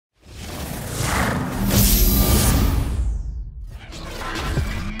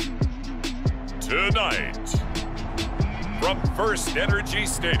Tonight, from First Energy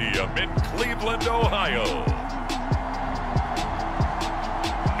Stadium in Cleveland, Ohio,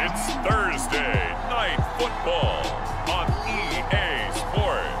 it's Thursday Night Football on EA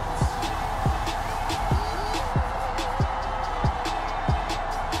Sports.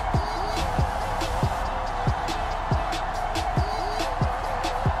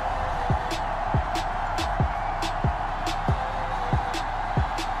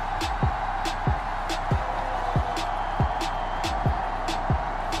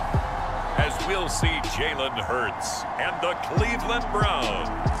 We'll see Jalen Hurts and the Cleveland Browns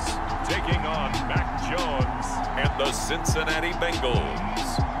taking on Mac Jones and the Cincinnati Bengals.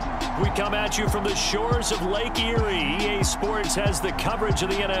 We come at you from the shores of Lake Erie. EA Sports has the coverage of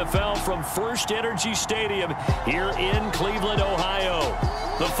the NFL from First Energy Stadium here in Cleveland, Ohio.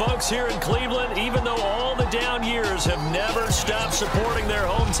 The folks here in Cleveland, even though all the down years, have never stopped supporting their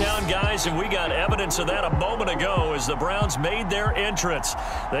hometown guys, and we got evidence of that a moment ago as the Browns made their entrance.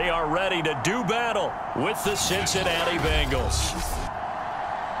 They are ready to do battle with the Cincinnati Bengals.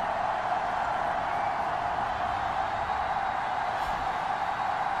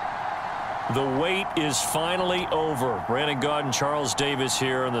 The wait is finally over. Brandon Gaud and Charles Davis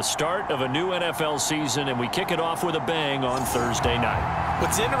here on the start of a new NFL season, and we kick it off with a bang on Thursday night.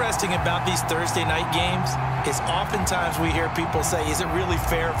 What's interesting about these Thursday night games is oftentimes we hear people say, is it really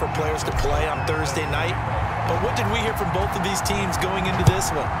fair for players to play on Thursday night? But what did we hear from both of these teams going into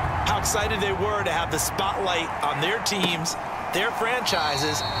this one? How excited they were to have the spotlight on their teams, their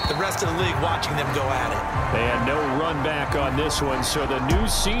franchises, the rest of the league watching them go at it. And no run back on this one, so the new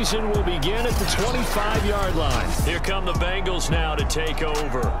season will begin at the 25-yard line. Here come the Bengals now to take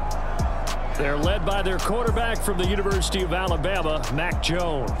over. They're led by their quarterback from the University of Alabama, Mac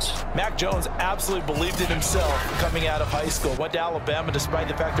Jones. Mac Jones absolutely believed in himself coming out of high school. Went to Alabama despite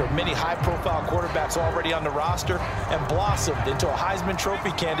the fact there are many high-profile quarterbacks already on the roster, and blossomed into a Heisman Trophy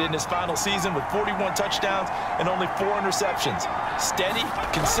candidate in his final season with 41 touchdowns and only 4 interceptions. Steady,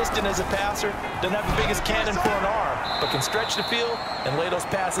 consistent as a passer, doesn't have the biggest cannon for an arm, but can stretch the field and lay those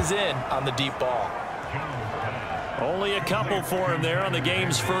passes in on the deep ball. Only a couple for him there on the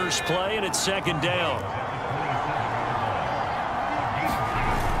game's first play, and it's second down.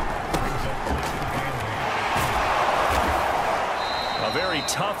 A very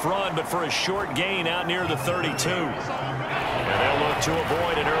tough run, but for a short gain out near the 32. And they'll look to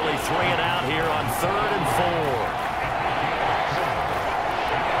avoid an early 3-and-out here on 3rd and 4.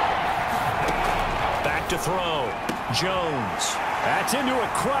 Back to throw. Jones. That's into a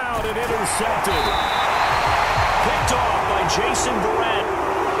crowd and intercepted. Picked off by Jason Verrett.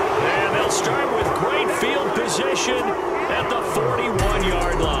 And they'll start with great field position at the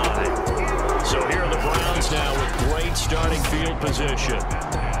 41-yard line. So here are the Browns now with great starting field position.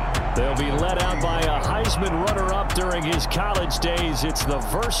 They'll be led out by a Heisman runner-up during his college days. It's the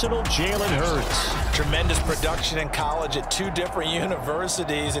versatile Jalen Hurts. Tremendous production in college at 2 different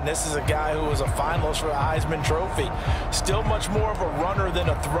universities, and this is a guy who was a finalist for the Heisman Trophy. Still much more of a runner than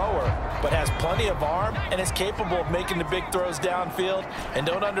a thrower, but has plenty of arm and is capable of making the big throws downfield. And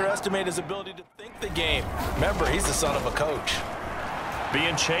don't underestimate his ability to think the game. Remember, he's the son of a coach.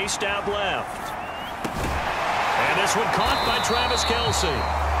 Being chased out left. And this one caught by Travis Kelce.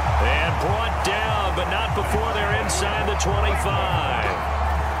 And brought down, but not before they're inside the 25.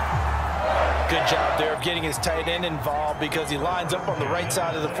 Good job there of getting his tight end involved because he lines up on the right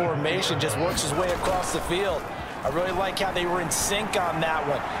side of the formation, just works his way across the field. I really like how they were in sync on that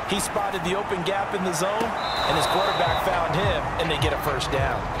one. He spotted the open gap in the zone, and his quarterback found him, and they get a first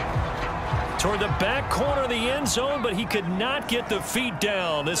down. Toward the back corner of the end zone, but he could not get the feet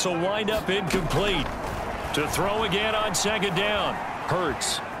down. This will wind up incomplete. To throw again on second down.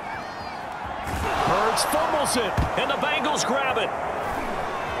 Hurts fumbles it, and the Bengals grab it.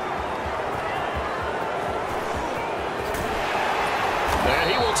 And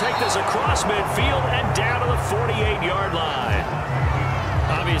he will take this across midfield and down to the 48-yard line.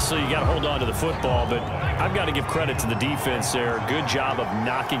 Obviously, you got to hold on to the football, but I've got to give credit to the defense there. Good job of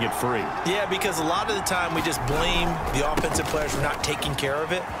knocking it free. Yeah, because a lot of the time we just blame the offensive players for not taking care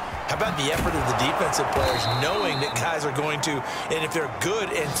of it. How about the effort of the defensive players knowing that guys are going to, and if they're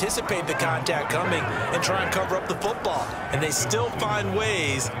good, anticipate the contact coming and try and cover up the football. And they still find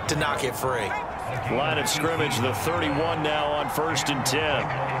ways to knock it free. Line of scrimmage, the 31 now on 1st and 10.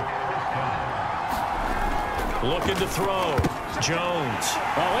 Looking to throw. Jones.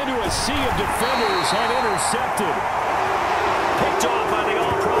 Into a sea of defenders and intercepted. Picked off by the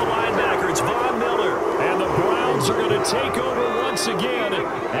all-pro linebacker. It's Von Miller. And the Browns are going to take over once again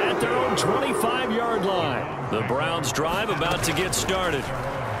at their own 25-yard line. The Browns drive about to get started.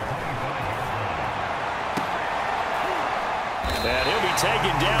 And he'll be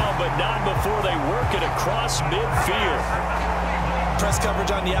taken down, but not before they work it across midfield. Press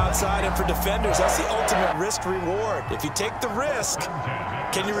coverage on the outside, and for defenders, that's the ultimate risk-reward. If you take the risk,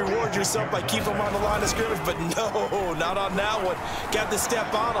 can you reward yourself by keeping them on the line of scrimmage? But no, not on that one. Got to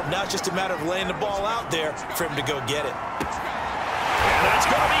step on them. Now it's just a matter of laying the ball out there for him to go get it. And that's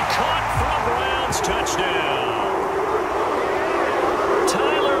going to be caught from Browns. Touchdown.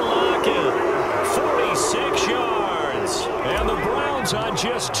 Tyler Lockett, 46 yards. And the Browns on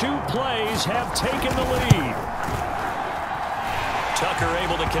just 2 plays have taken the lead. Tucker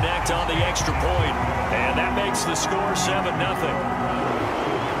able to connect on the extra point, and that makes the score 7-0.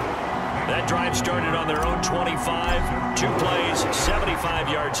 That drive started on their own 25. 2 plays, 75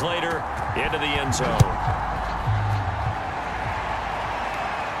 yards later, into the end zone.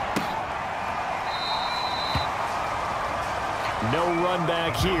 No run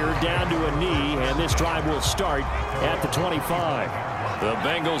back here, down to a knee, and this drive will start at the 25. The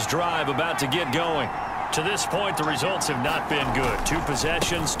Bengals drive about to get going. To this point, the results have not been good. 2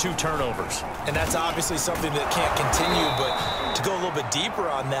 possessions, 2 turnovers. And that's obviously something that can't continue, but to go a little bit deeper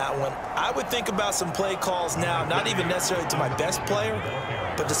on that one, I would think about some play calls now, not even necessarily to my best player,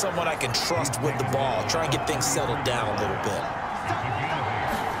 but to someone I can trust with the ball. Try and get things settled down a little bit.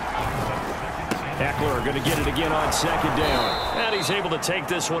 Eckler going to get it again on 2nd down. And he's able to take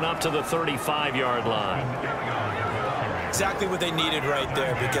this one up to the 35-yard line. Exactly what they needed right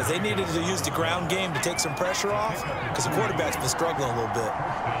there, because they needed to use the ground game to take some pressure off, because the quarterback's been struggling a little bit.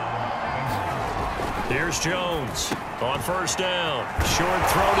 Here's Jones on 1st down. Short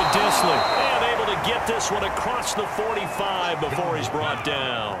throw to Disley. And able to get this one across the 45 before he's brought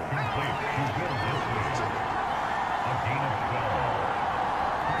down.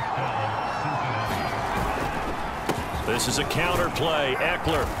 This is a counter play.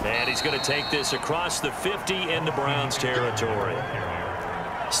 Eckler, and he's going to take this across the 50 into Browns territory.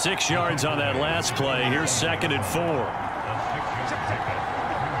 6 yards on that last play. Here's 2nd and 4.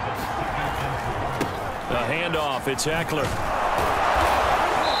 A handoff. It's Eckler.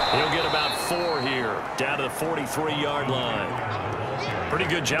 He'll get about 4 here, down to the 43-yard line. Pretty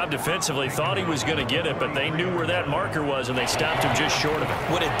good job defensively. Thought he was going to get it, but they knew where that marker was, and they stopped him just short of it.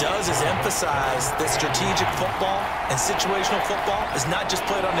 What it does is emphasize that strategic football and situational football is not just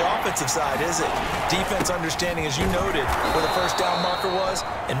played on the offensive side, is it? Defense understanding, as you noted, where the 1st down marker was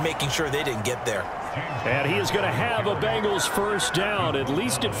and making sure they didn't get there. And he is going to have a Bengals 1st down, at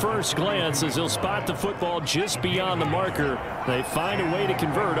least at first glance, as he'll spot the football just beyond the marker. They find a way to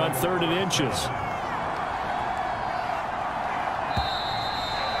convert on 3rd and inches.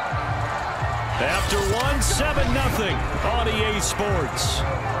 After 1, 7-0 on EA Sports.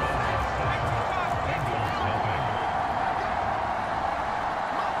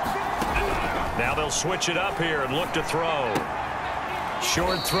 Now they'll switch it up here and look to throw.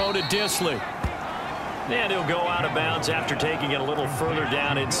 Short throw to Disley. And he'll go out of bounds after taking it a little further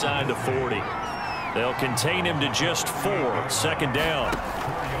down inside the 40. They'll contain him to just 4. 2nd down.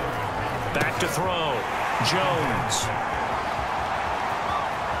 Back to throw. Jones.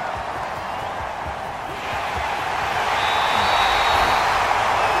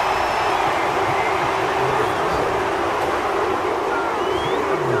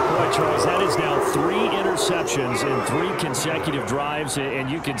 Charles, that is now 3 interceptions in 3 consecutive drives,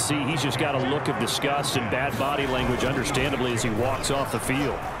 and you can see he's just got a look of disgust and bad body language, understandably, as he walks off the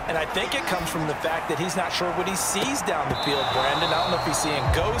field. And I think it comes from the fact that he's not sure what he sees down the field, Brandon. I don't know if he's seeing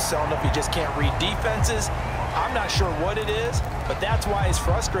ghosts. I don't know if he just can't read defenses. I'm not sure what it is, but that's why he's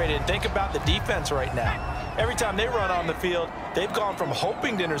frustrated. Think about the defense right now. Every time they run on the field, they've gone from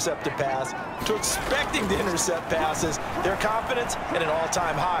hoping to intercept a pass to expecting to intercept passes. Their confidence at an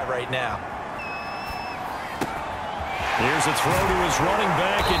all-time high right now. Here's a throw to his running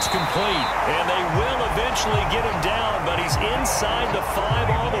back. It's complete. And they will eventually get him down, but he's inside the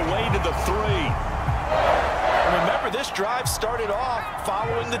 5 all the way to the 3. Remember, this drive started off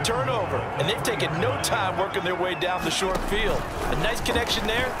following the turnover, and they've taken no time working their way down the short field. A nice connection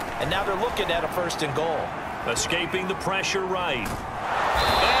there, and now they're looking at a 1st and goal. Escaping the pressure right.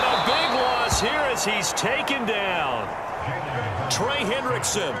 And a big loss here as he's taken down. Trey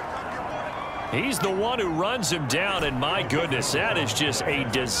Hendrickson. He's the one who runs him down, and my goodness, that is just a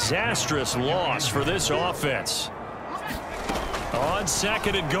disastrous loss for this offense. On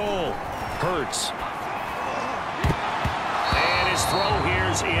 2nd and goal, Hurts. And his throw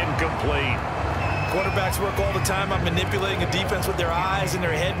here's incomplete. Quarterbacks work all the time on manipulating a defense with their eyes and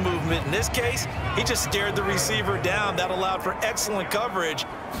their head movement. In this case, he just stared the receiver down. That allowed for excellent coverage,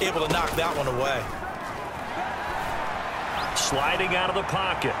 able to knock that one away. Sliding out of the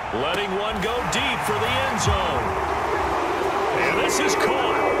pocket, letting one go deep for the end zone. pass is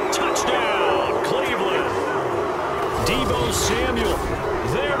caught. Touchdown, Cleveland. Deebo Samuel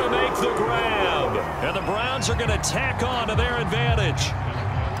there to make the grab. And the Browns are going to tack on to their advantage.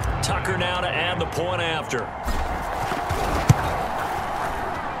 Tucker now to add the point after.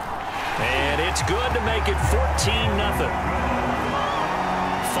 And it's good to make it 14-0.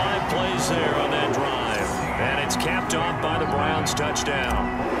 5 plays there on that drive. And it's capped off by the Browns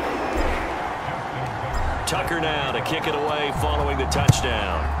touchdown. Tucker now to kick it away following the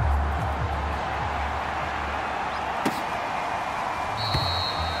touchdown.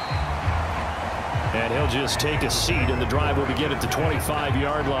 And he'll just take a seat, and the drive will begin at the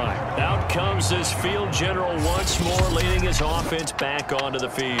 25-yard line. Out comes this field general once more, leading his offense back onto the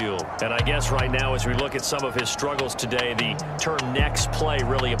field. And I guess right now, as we look at some of his struggles today, the term next play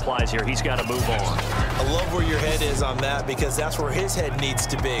really applies here. He's got to move on. I love where your head is on that, because that's where his head needs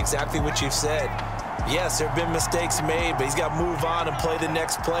to be, exactly what you've said. Yes, there have been mistakes made, but he's got to move on and play the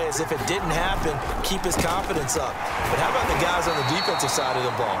next play as if it didn't happen, keep his confidence up. But how about the guys on the defensive side of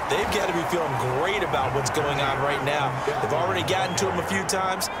the ball? They've got to be feeling great about what's going on right now. They've already gotten to him a few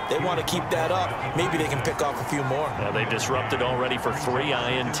times. They want to keep that up. Maybe they can pick off a few more. Now they've disrupted already for 3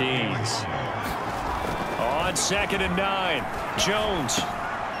 INTs. On 2nd and 9, Jones.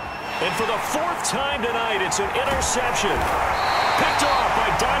 And for the 4th time tonight, it's an interception. Picked off by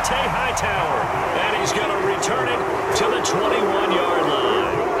Dante Hightower. And he's going to return it to the 21-yard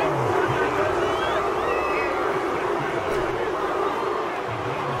line.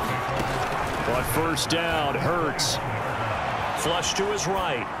 On 1st down, Hurts. Flush to his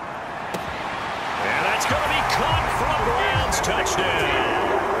right. And that's going to be caught for a Browns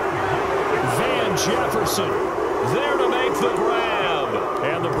touchdown. Van Jefferson there to make the grab.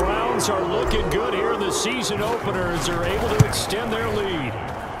 And the Browns are looking good here in the season opener as they're able to extend their lead.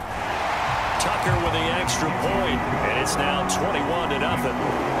 Tucker with the extra point, and it's now 21-0.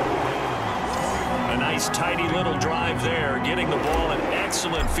 A nice tidy little drive there, getting the ball in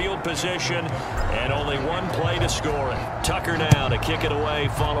excellent field position, and only 1 play to score it. Tucker now to kick it away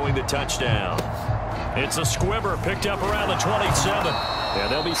following the touchdown. It's a squibber picked up around the 27.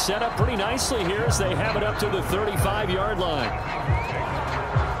 And they'll be set up pretty nicely here as they have it up to the 35-yard line.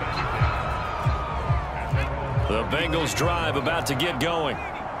 The Bengals drive about to get going.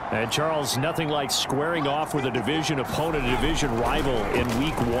 And Charles, nothing like squaring off with a division opponent, a division rival in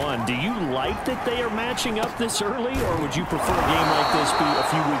week 1. Do you like that they are matching up this early, or would you prefer a game like this be a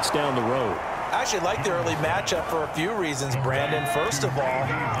few weeks down the road? I actually like the early matchup for a few reasons, Brandon. First of all,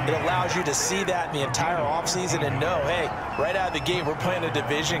 it allows you to see that in the entire offseason and know, hey, right out of the gate, we're playing a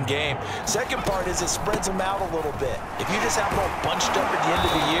division game. Second part is it spreads them out a little bit. If you just have them all bunched up at the end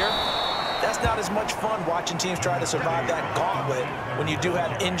of the year, that's not as much fun watching teams try to survive that gauntlet when you do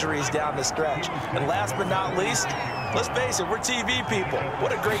have injuries down the stretch. And last but not least, let's face it, we're TV people.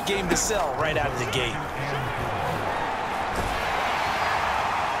 What a great game to sell right out of the gate.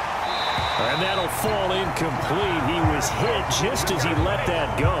 And that'll fall incomplete. He was hit just as he let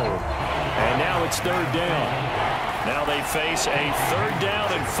that go. And now it's 3rd down. Now they face a 3rd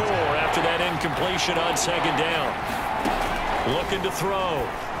down and 4 after that incompletion on 2nd down. Looking to throw.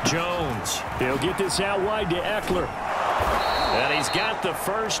 Jones. He'll get this out wide to Eckler. And he's got the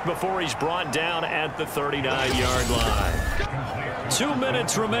first before he's brought down at the 39-yard line. 2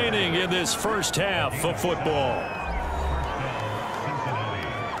 minutes remaining in this first half of football.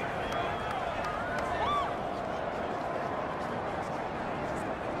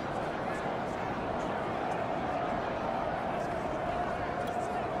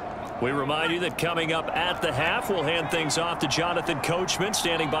 We remind you that coming up at the half, we'll hand things off to Jonathan Coachman,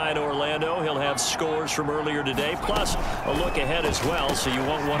 standing by in Orlando. He'll have scores from earlier today, plus a look ahead as well, so you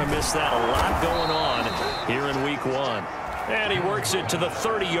won't want to miss that. A lot going on here in week 1. And he works it to the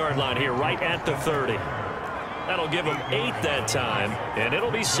 30-yard line here, right at the 30. That'll give him 8 that time, and it'll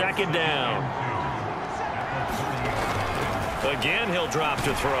be 2nd down. Again, he'll drop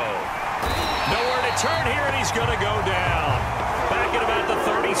to throw. Nowhere to turn here, and he's going to go down. Back at about the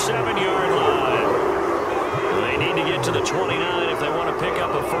 37-yard line. They need to get to the 29 if they want to pick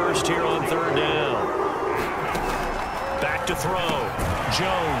up a first here on 3rd down. Back to throw.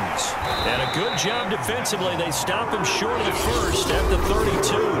 Jones. And a good job defensively. They stop him short of the first at the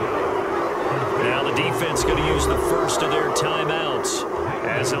 32. Now the defense going to use the first of their timeouts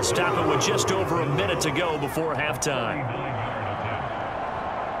as they'll stop it with just over a minute to go before halftime.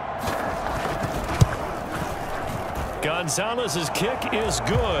 Gonzalez's kick is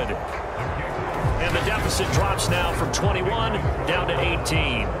good. And the deficit drops now from 21 down to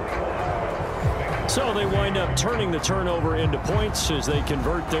 18. So they wind up turning the turnover into points as they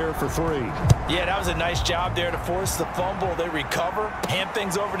convert there for 3. Yeah, that was a nice job there to force the fumble. They recover, hand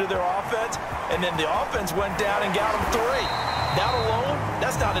things over to their offense, and then the offense went down and got them 3. That alone,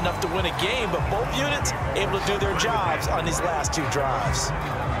 that's not enough to win a game, but both units able to do their jobs on these last 2 drives.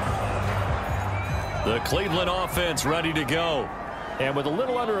 The Cleveland offense ready to go. And with a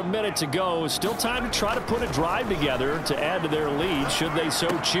little under a minute to go, still time to try to put a drive together to add to their lead should they so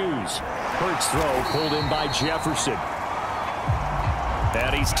choose. Hurts throw pulled in by Jefferson.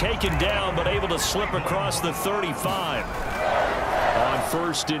 And he's taken down but able to slip across the 35. On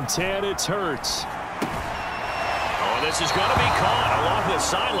 1st and 10, it's Hurts. Oh, this is going to be caught along the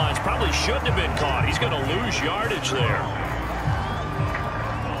sidelines. Probably shouldn't have been caught. He's going to lose yardage there.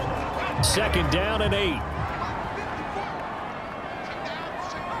 2nd down and 8.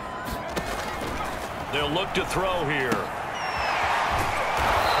 They'll look to throw here.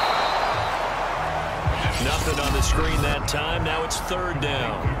 Nothing on the screen that time. Now it's 3rd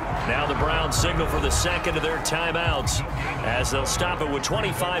down. Now the Browns signal for the 2nd of their timeouts as they'll stop it with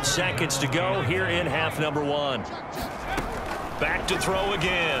 25 seconds to go here in half number 1. Back to throw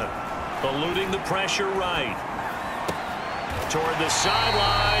again. Eluding the pressure right. Toward the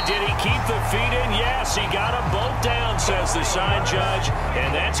sideline. Did he keep the feet in? Yes, he got them both down, says the side judge,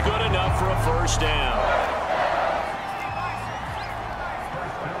 and that's good enough for a 1st down.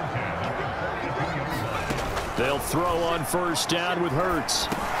 They'll throw on 1st down with Hurts.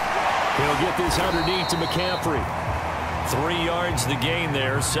 He'll get this underneath to McCaffrey. 3 yards the gain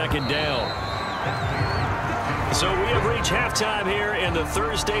there, 2nd down. So we have reached halftime here in the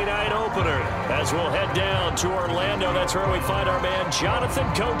Thursday night opener as we'll head down to Orlando. That's where we find our man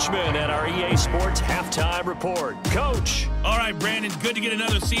Jonathan Coachman at our EA Sports Halftime Report. Coach. All right, Brandon, good to get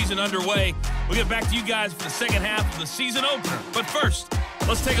another season underway. We'll get back to you guys for the second half of the season opener. But first,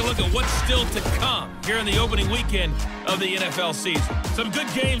 let's take a look at what's still to come here in the opening weekend of the NFL season. Some good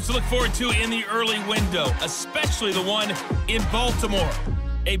games to look forward to in the early window, especially the one in Baltimore.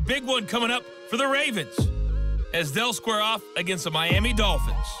 A big one coming up for the Ravens as they'll square off against the Miami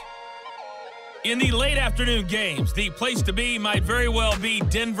Dolphins. In the late afternoon games, the place to be might very well be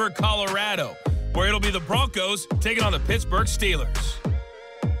Denver, Colorado, where it'll be the Broncos taking on the Pittsburgh Steelers.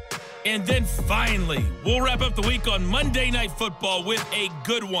 And then finally, we'll wrap up the week on Monday Night Football with a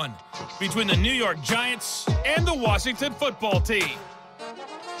good one between the New York Giants and the Washington Football Team.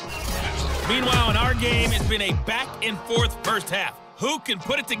 Meanwhile, in our game, it's been a back-and-forth first half. Who can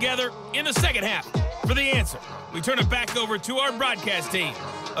put it together in the second half? For the answer, we turn it back over to our broadcast team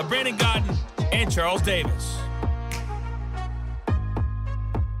of Brandon Godden and Charles Davis.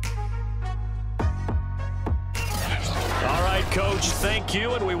 All right, Coach, thank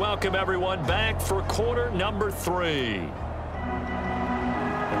you, and we welcome everyone back for quarter number 3.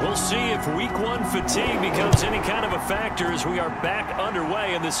 We'll see if week 1 fatigue becomes any kind of a factor as we are back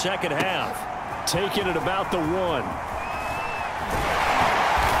underway in the second half. Taking it about the 1.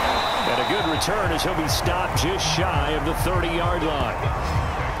 And a good return as he'll be stopped just shy of the 30-yard line.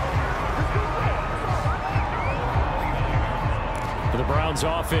 The Browns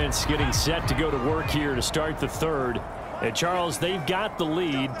offense getting set to go to work here to start the 3rd. And Charles, they've got the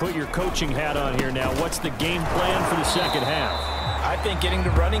lead. Put your coaching hat on here now. What's the game plan for the second half? I think getting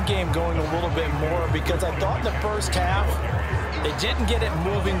the running game going a little bit more because I thought in the first half they didn't get it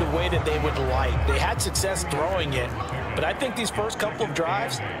moving the way that they would like. They had success throwing it, but I think these first couple of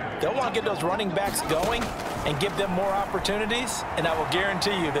drives, they'll want to get those running backs going and give them more opportunities, and I will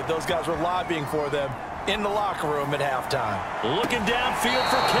guarantee you that those guys were lobbying for them in the locker room at halftime. Looking downfield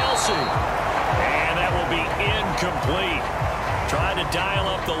for Kelsey, and that will be incomplete. Trying to dial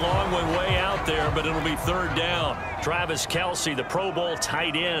up the long one way out there, but it'll be 3rd down. Travis Kelsey, the Pro Bowl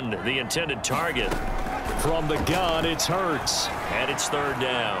tight end, the intended target. From the gun, it's Hurts, and it's 3rd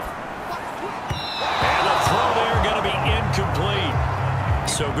down. And the throw there going to be incomplete.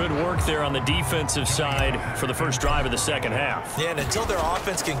 So good work there on the defensive side for the first drive of the second half. Yeah, and until their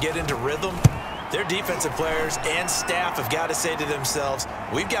offense can get into rhythm, their defensive players and staff have got to say to themselves,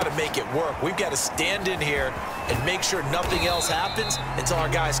 we've got to make it work. We've got to stand in here and make sure nothing else happens until our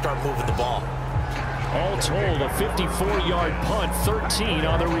guys start moving the ball. All told, a 54-yard punt, 13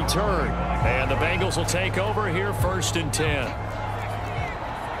 on the return. And the Bengals will take over here 1st and 10.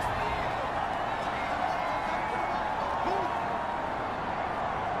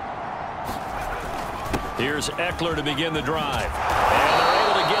 Here's Eckler to begin the drive. And they're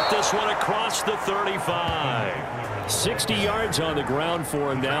able to get this one across the 35. 60 yards on the ground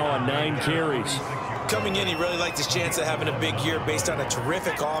for him now on 9 carries. Coming in, he really liked his chance of having a big year based on a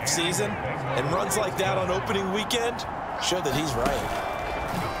terrific offseason. And runs like that on opening weekend show that he's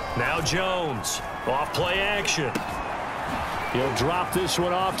right. Now Jones, off play action. He'll drop this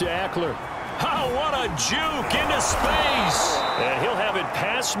one off to Eckler. Oh, what a juke into space. And he'll have it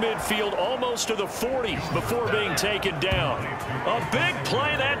past midfield almost to the 40 before being taken down. A big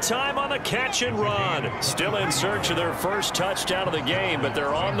play that time on the catch and run. Still in search of their first touchdown of the game, but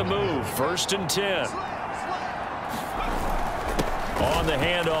they're on the move. 1st and 10. On the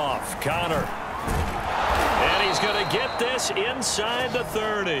handoff, Connor. And he's going to get this inside the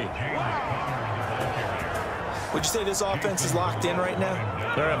 30. Would you say this offense is locked in right now?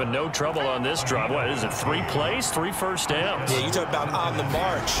 They're having no trouble on this drive. What is it, 3 plays, 3 first downs? Yeah, you talk about on the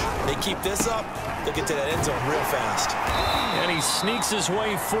march. They keep this up, they'll get to that end zone real fast. And he sneaks his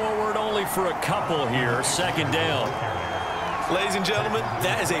way forward only for a couple here. 2nd down. Ladies and gentlemen,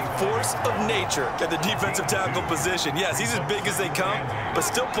 that is a force of nature at the defensive tackle position. Yes, he's as big as they come, but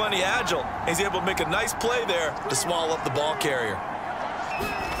still plenty agile. He's able to make a nice play there to swallow up the ball carrier.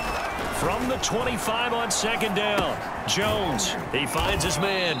 From the 25 on 2nd down, Jones, he finds his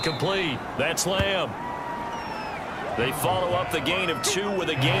man, complete. That's Lamb. They follow up the gain of 2 with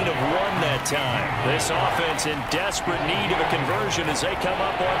a gain of 1 that time. This offense in desperate need of a conversion as they come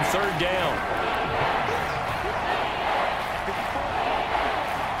up on 3rd down.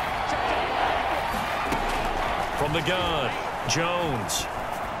 From the gun, Jones.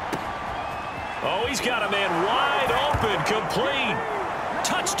 Oh, he's got a man wide open, complete.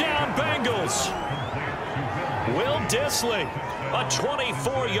 Touchdown, Bengals. Will Dissly, a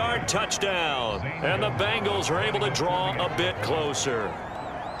 24-yard touchdown. And the Bengals are able to draw a bit closer.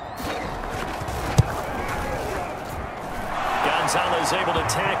 Gonzalez able to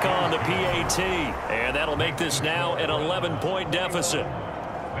tack on the PAT. And that'll make this now an 11-point deficit.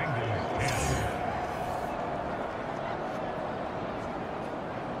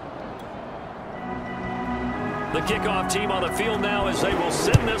 The kickoff team on the field now as they will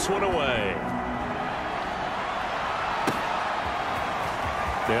send this one away.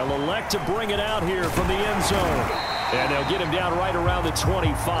 They'll elect to bring it out here from the end zone. And they'll get him down right around the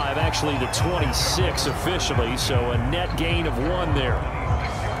 25, actually the 26 officially, so a net gain of 1 there.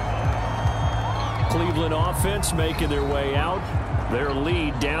 Cleveland offense making their way out. Their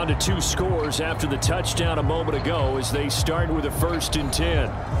lead down to 2 scores after the touchdown a moment ago as they start with a 1st and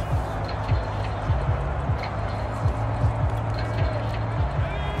 10.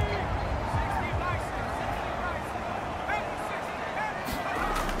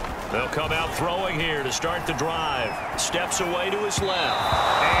 They'll come out throwing here to start the drive. Steps away to his left.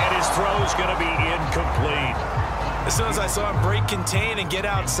 And his throw's going to be incomplete. As soon as I saw him break contain and get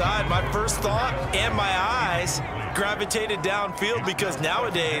outside, my first thought and my eyes gravitated downfield because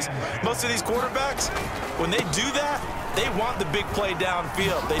nowadays, most of these quarterbacks, when they do that, they want the big play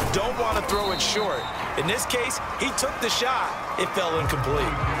downfield. They don't want to throw it short. In this case, he took the shot. It fell incomplete.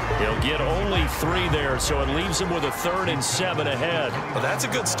 He'll get only 3 there, so it leaves him with a 3rd and 7 ahead. Well, that's a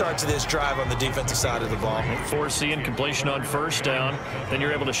good start to this drive on the defensive side of the ball. Force the incompletion on 1st down. Then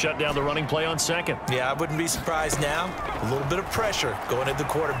you're able to shut down the running play on 2nd. Yeah, I wouldn't be surprised now. A little bit of pressure going at the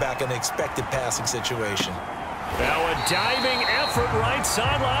quarterback in an expected passing situation. Now a diving effort right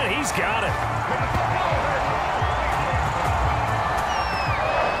sideline. He's got it.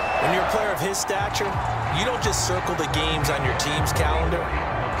 When you're a player of his stature, you don't just circle the games on your team's calendar.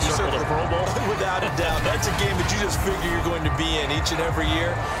 You circle the Pro Bowl? Without a doubt. That's a game that you just figure you're going to be in each and every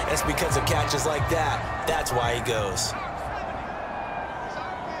year. That's because of catches like that. That's why he goes.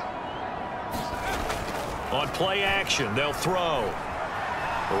 On play action, they'll throw.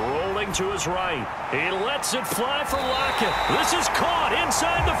 Rolling to his right. He lets it fly for Lockett. This is caught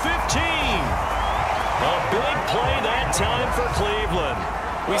inside the 15. A big play that time for Cleveland.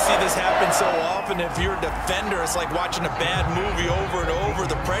 We see this happen so often. If you're a defender, it's like watching a bad movie over and over.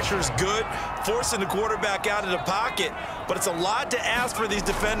 The pressure's good, forcing the quarterback out of the pocket. But it's a lot to ask for these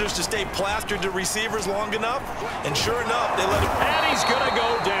defenders to stay plastered to receivers long enough. And sure enough, they let him. And he's going to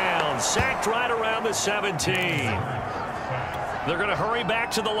go down. Sacked right around the 17. They're going to hurry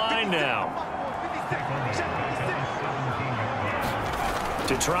back to the line now.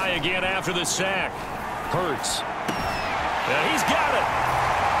 To try again after the sack. Hurts. And he's got it.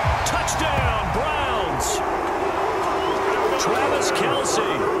 Touchdown, Browns. Travis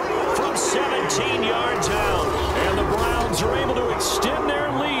Kelce from 17 yards out. And the Browns are able to extend their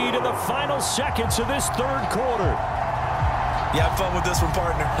lead in the final seconds of this 3rd quarter. You have fun with this one,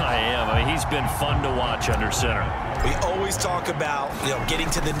 partner? I am. I mean, he's been fun to watch under center. We always talk about, getting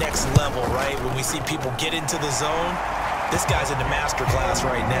to the next level, right? When we see people get into the zone, this guy's in the master class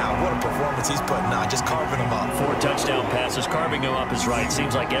right now. What a performance he's putting on, just carving them up. 4 touchdown passes, carving him up is right.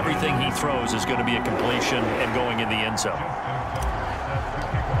 Seems like everything he throws is going to be a completion and going in the end zone.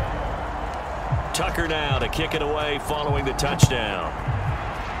 Tucker now to kick it away following the touchdown.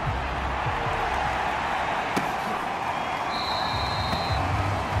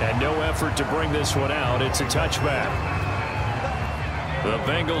 And no effort to bring this one out. It's a touchback. The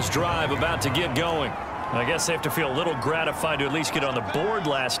Bengals drive about to get going. I guess they have to feel a little gratified to at least get on the board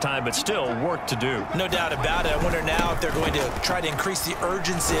last time, but still work to do. No doubt about it. I wonder now if they're going to try to increase the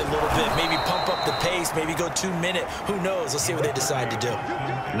urgency a little bit, maybe pump up the pace, maybe go 2-minute. Who knows? Let's see what they decide to do.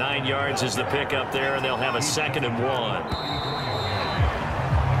 9 yards is the pickup there, and they'll have a 2nd and 1.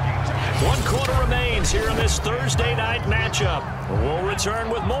 1 quarter remains here in this Thursday night matchup. We'll return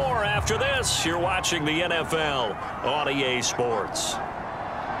with more after this. You're watching the NFL on EA Sports.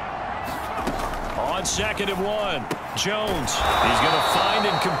 On 2nd and 1, Jones. He's going to find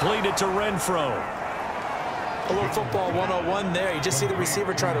and complete it to Renfro. A little football 101 there. You just see the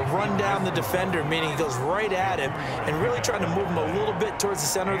receiver try to run down the defender, meaning he goes right at him and really trying to move him a little bit towards the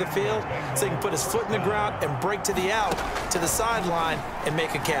center of the field so he can put his foot in the ground and break to the out, to the sideline, and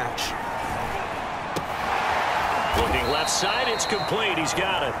make a catch. Looking left side, it's complete. He's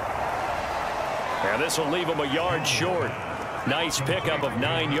got it. And this will leave him a yard short. Nice pickup of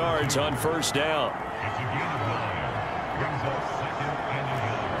 9 yards on 1st down.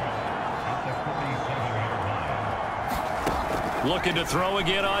 Looking to throw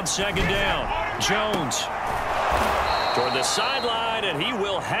again on 2nd down. Jones toward the sideline, and he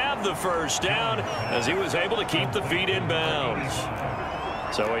will have the 1st down as he was able to keep the feet in bounds.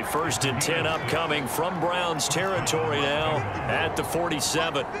 So a 1st and 10 upcoming from Browns territory now at the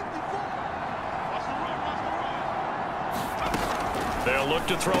 47. They'll look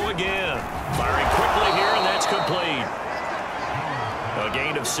to throw again. Firing quickly here, and that's complete. A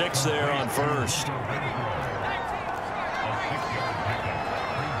gain of 6 there on 1st.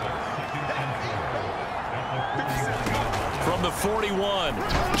 From the 41,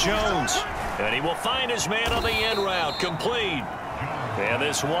 Jones. And he will find his man on the end route. Complete. And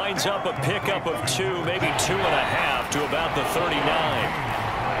this winds up a pickup of 2, maybe 2.5 to about the 39.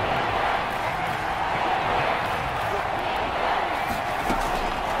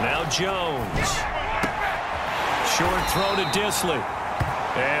 Now Jones. Short throw to Disley.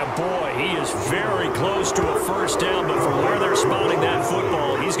 And boy, he is very close to a 1st down, but from where they're spotting that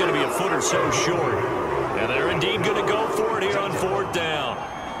football, he's going to be a foot or so short. And they're indeed going to go for it here on 4th down.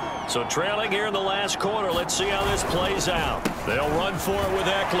 So trailing here in the last quarter, let's see how this plays out. They'll run for it with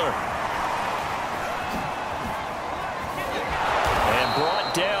Eckler. And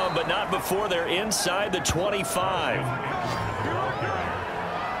brought down, but not before they're inside the 25.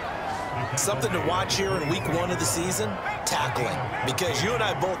 Something to watch here in week 1 of the season, tackling. Because you and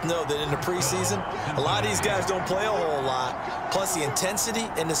I both know that in the preseason, a lot of these guys don't play a whole lot. Plus the intensity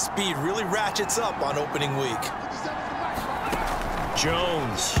and the speed really ratchets up on opening week.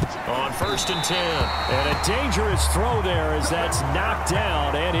 Jones on 1st and 10. And a dangerous throw there as that's knocked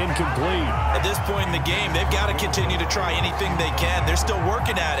down and incomplete. At this point in the game, they've got to continue to try anything they can. They're still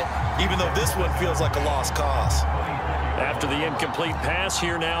working at it, even though this one feels like a lost cause. After the incomplete pass,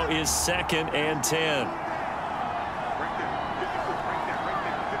 here now is 2nd and 10.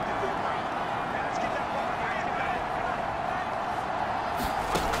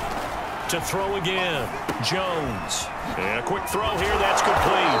 To throw again, Jones. And a quick throw here, that's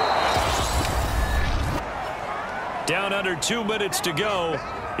complete. Down under 2 minutes to go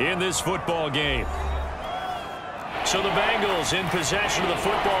in this football game. So the Bengals in possession of the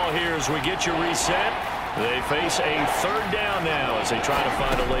football here as we get you reset. They face a 3rd down now as they try to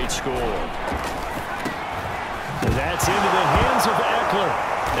find a late score. That's into the hands of Eckler.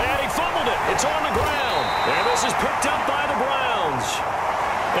 And he fumbled it. It's on the ground. And this is picked up by the Browns.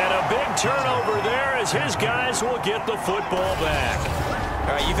 And a big turnover there as his guys will get the football back.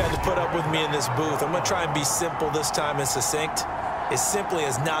 All right, you've had to put up with me in this booth. I'm going to try and be simple this time and succinct. It simply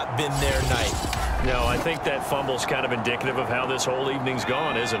has not been their night. No, I think that fumble's kind of indicative of how this whole evening's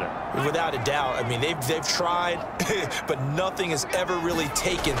gone, isn't it? Without a doubt. I mean, they've tried, but nothing has ever really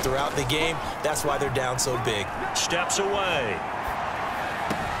taken throughout the game. That's why they're down so big. Steps away.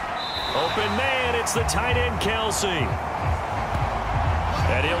 Open man, it's the tight end, Kelsey.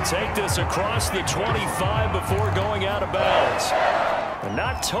 And he'll take this across the 25 before going out of bounds.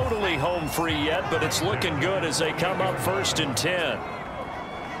 Not totally home free yet, but it's looking good as they come up 1st and 10.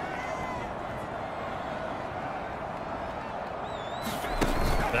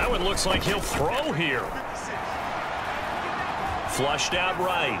 That one looks like he'll throw here. Flushed out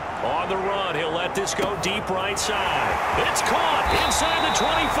right. On the run, he'll let this go deep right side. It's caught inside the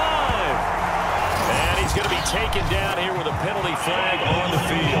 25. And he's going to be taken down here with a penalty flag on the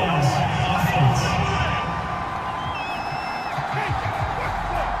field.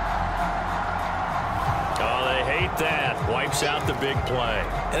 like that. Wipes out the big play.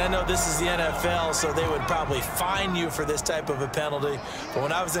 And I know this is the NFL, so they would probably fine you for this type of a penalty. But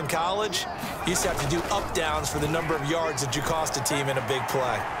when I was in college, you used to have to do up-downs for the number of yards that you cost a team in a big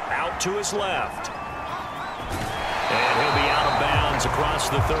play. Out to his left. And he'll be out of bounds across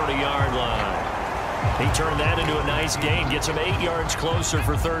the 30-yard line. He turned that into a nice gain. Gets him 8 yards closer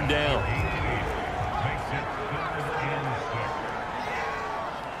for third down.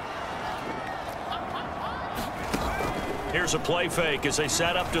 Here's a play fake as they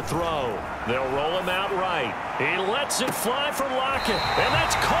set up to throw. They'll roll him out right. He lets it fly for Lockett. And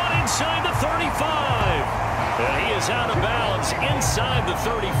that's caught inside the 35. And he is out of bounds inside the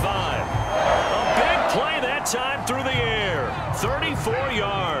 35. A big play that time through the air. 34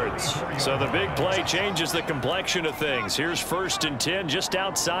 yards. So the big play changes the complexion of things. Here's 1st and 10 just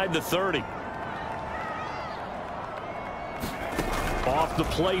outside the 30. Off the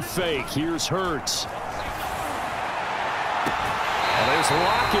play fake. Here's Hurts. And there's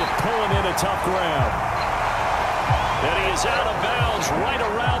Lockett pulling in a tough grab. And he is out of bounds right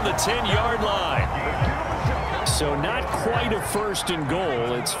around the 10-yard line. So not quite a 1st and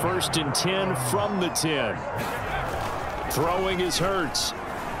goal. It's 1st and 10 from the 10. Throwing is Hurts.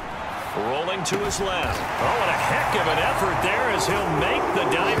 Rolling to his left. Oh, and a heck of an effort there as he'll make the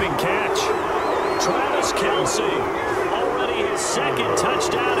diving catch. Travis Kelce, already his 2nd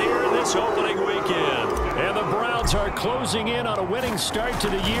touchdown here in this opening weekend. And the Browns are closing in on a winning start to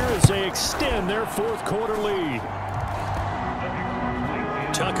the year as they extend their 4th quarter lead.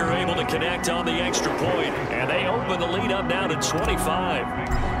 Tucker able to connect on the extra point, and they open the lead up now to 25.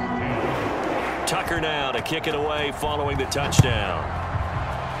 Tucker now to kick it away following the touchdown.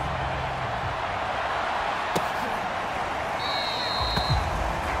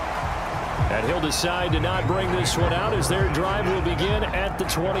 And he'll decide to not bring this one out as their drive will begin at the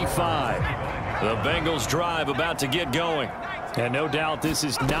 25. The Bengals drive about to get going. And no doubt this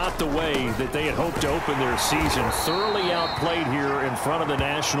is not the way that they had hoped to open their season. Thoroughly outplayed here in front of the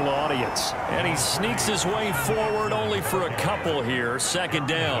national audience. And he sneaks his way forward only for a couple here. 2nd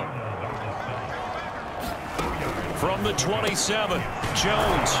down. From the 27,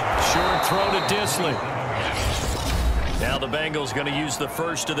 Jones. Short throw to Disley. Now the Bengals going to use the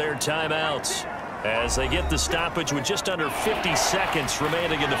first of their timeouts as they get the stoppage with just under 50 seconds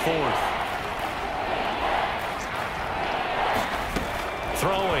remaining in the 4th.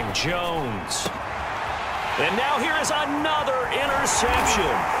 Throwing, Jones. And now here is another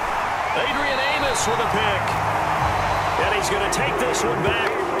interception. Adrian Amos with a pick. And he's going to take this one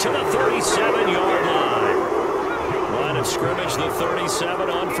back to the 37-yard line. Line of scrimmage, the 37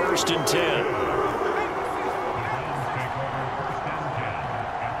 on 1st and 10.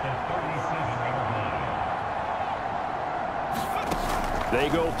 They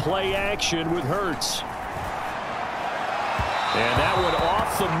go play action with Hurts. And that one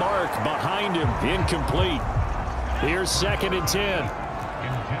off the mark behind him. Incomplete. Here's 2nd and 10.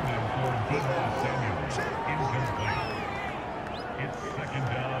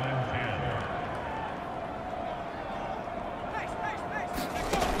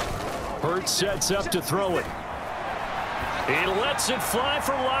 Hurts sets up to throw it. He lets it fly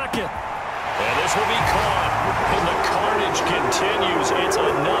for Lockett. And this will be caught. And the carnage continues. It's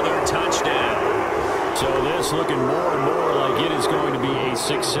another touchdown. So this looking more and more like it is going to be a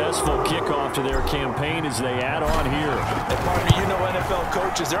successful kickoff to their campaign as they add on here. And partner, you know NFL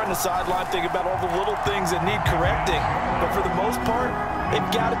coaches, they're on the sideline thinking about all the little things that need correcting. But for the most part,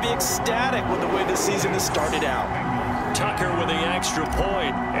 they've got to be ecstatic with the way this season has started out. Tucker with the extra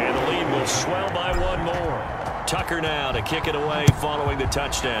point, and the lead will swell by one more. Tucker now to kick it away following the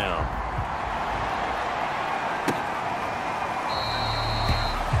touchdown.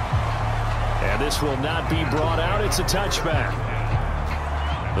 And this will not be brought out. It's a touchback.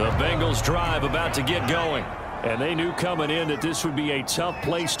 The Bengals drive about to get going. And they knew coming in that this would be a tough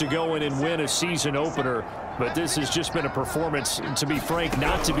place to go in and win a season opener. But this has just been a performance, to be frank,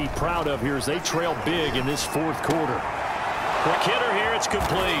 not to be proud of here as they trail big in this 4th quarter. Quick hitter here. It's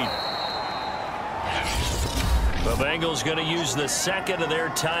complete. The Bengals going to use the 2nd of their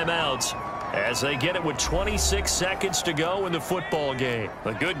timeouts as they get it with 26 seconds to go in the football game.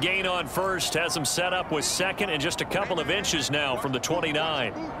 A good gain on 1st has them set up with 2nd and just a couple of inches now from the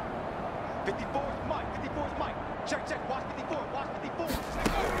 29. 54, Mike. 54 is Mike. Check, watch 54, watch 54.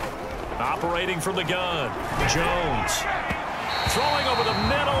 Operating from the gun, Jones. Throwing over the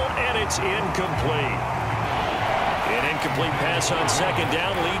middle, and it's incomplete. An incomplete pass on 2nd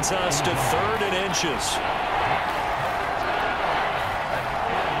down leads us to 3rd and inches.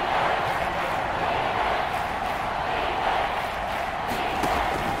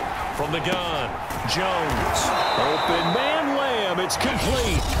 From the gun, Jones. Open man layup. It's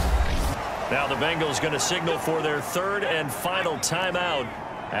complete. Now the Bengals going to signal for their third and final timeout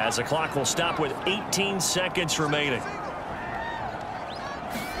as the clock will stop with 18 seconds remaining.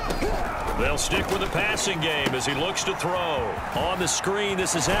 They'll stick with the passing game as he looks to throw. On the screen,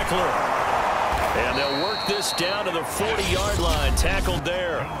 this is Eckler. And they'll work this down to the 40-yard line. Tackled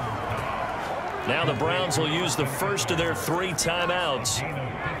there. Now the Browns will use the first of their 3 timeouts.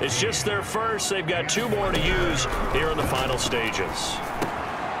 It's just their first. They've got 2 more to use here in the final stages.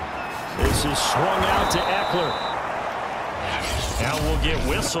 This is swung out to Eckler. Now we'll get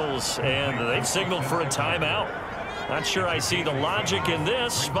whistles, and they've signaled for a timeout. Not sure I see the logic in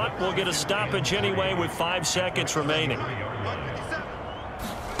this, but we'll get a stoppage anyway with 5 seconds remaining.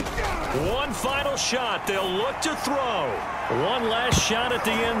 One final shot. They'll look to throw. One last shot at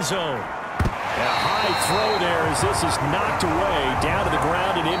the end zone. A high throw there as this is knocked away, down to the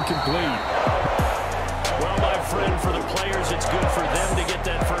ground and incomplete. Well, my friend, for the players, it's good for them to get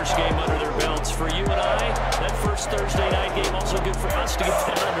that first game under their belts. For you and I, that first Thursday night game also good for us to get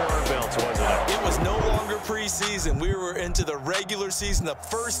that under our belts, wasn't it? It was no longer preseason. We were into the regular season, the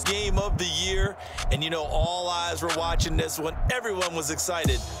first game of the year. And, you know, all eyes were watching this one. Everyone was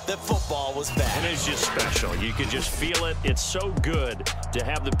excited that football was back. And it's just special. You can just feel it. It's so good to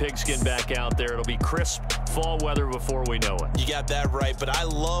have the pigskin back out there. It'll be crisp fall weather before we know it. You got that right, but I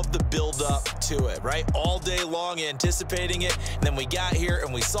love the build-up to it, right? All day long anticipating it, and then we got here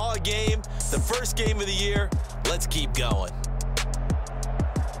and we saw a game, the first game of the year. Let's keep going.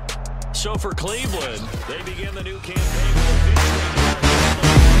 So for Cleveland, they begin the new campaign.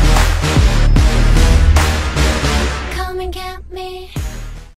 Come and get me.